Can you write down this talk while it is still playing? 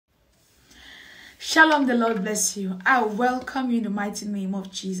Shalom, the Lord bless you. I welcome you in the mighty name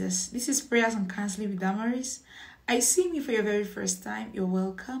of Jesus. This is Prayers and Counseling with Damaris. I see me for your very first time. You're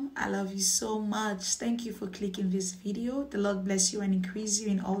welcome. I love you so much. Thank you for clicking this video. The Lord bless you and increase you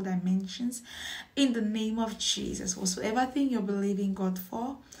in all dimensions. In the name of Jesus, whatsoever thing you're believing God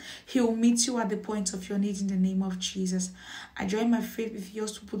for, He will meet you at the point of your need in the name of Jesus. I join my faith with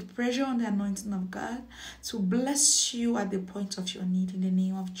yours to put pressure on the anointing of God to bless you at the point of your need in the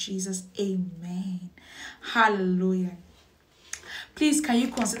name of Jesus. Amen. Hallelujah. Please, can you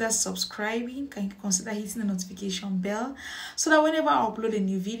consider subscribing? Can you consider hitting the notification bell so that whenever I upload a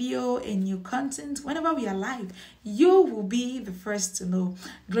new video, a new content, whenever we are live, you will be the first to know.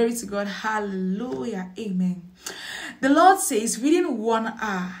 Glory to God. Hallelujah. Amen. The Lord says within 1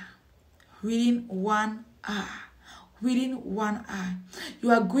 hour, within 1 hour, within 1 hour,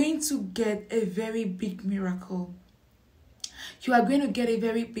 you are going to get a very big miracle. You are going to get a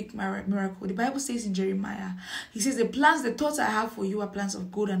very big miracle. The Bible says in Jeremiah, He says, the thoughts I have for you are plans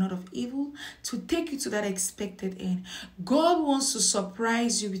of good and not of evil, to take you to that expected end. God wants to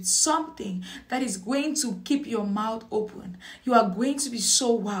surprise you with something that is going to keep your mouth open. You are going to be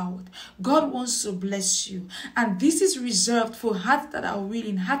so wowed. God wants to bless you. And this is reserved for hearts that are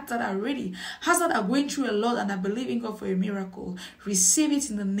willing, hearts that are ready, hearts that are going through a lot and are believing God for a miracle. Receive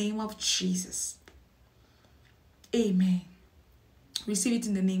it in the name of Jesus. Amen. Receive it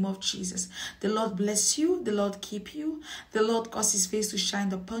in the name of Jesus. The Lord bless you. The Lord keep you. The Lord cause His face to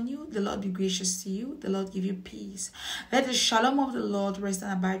shine upon you. The Lord be gracious to you. The Lord give you peace. Let the shalom of the Lord rest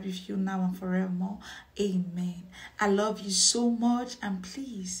and abide with you now and forevermore. Amen. I love you so much, and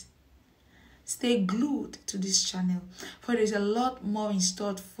please stay glued to this channel, for there is a lot more in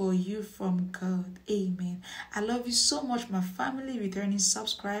store for you from God. Amen. I love you so much, my family, returning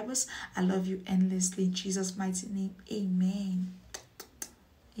subscribers. I love you endlessly in Jesus' mighty name. Amen.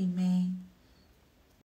 Amen.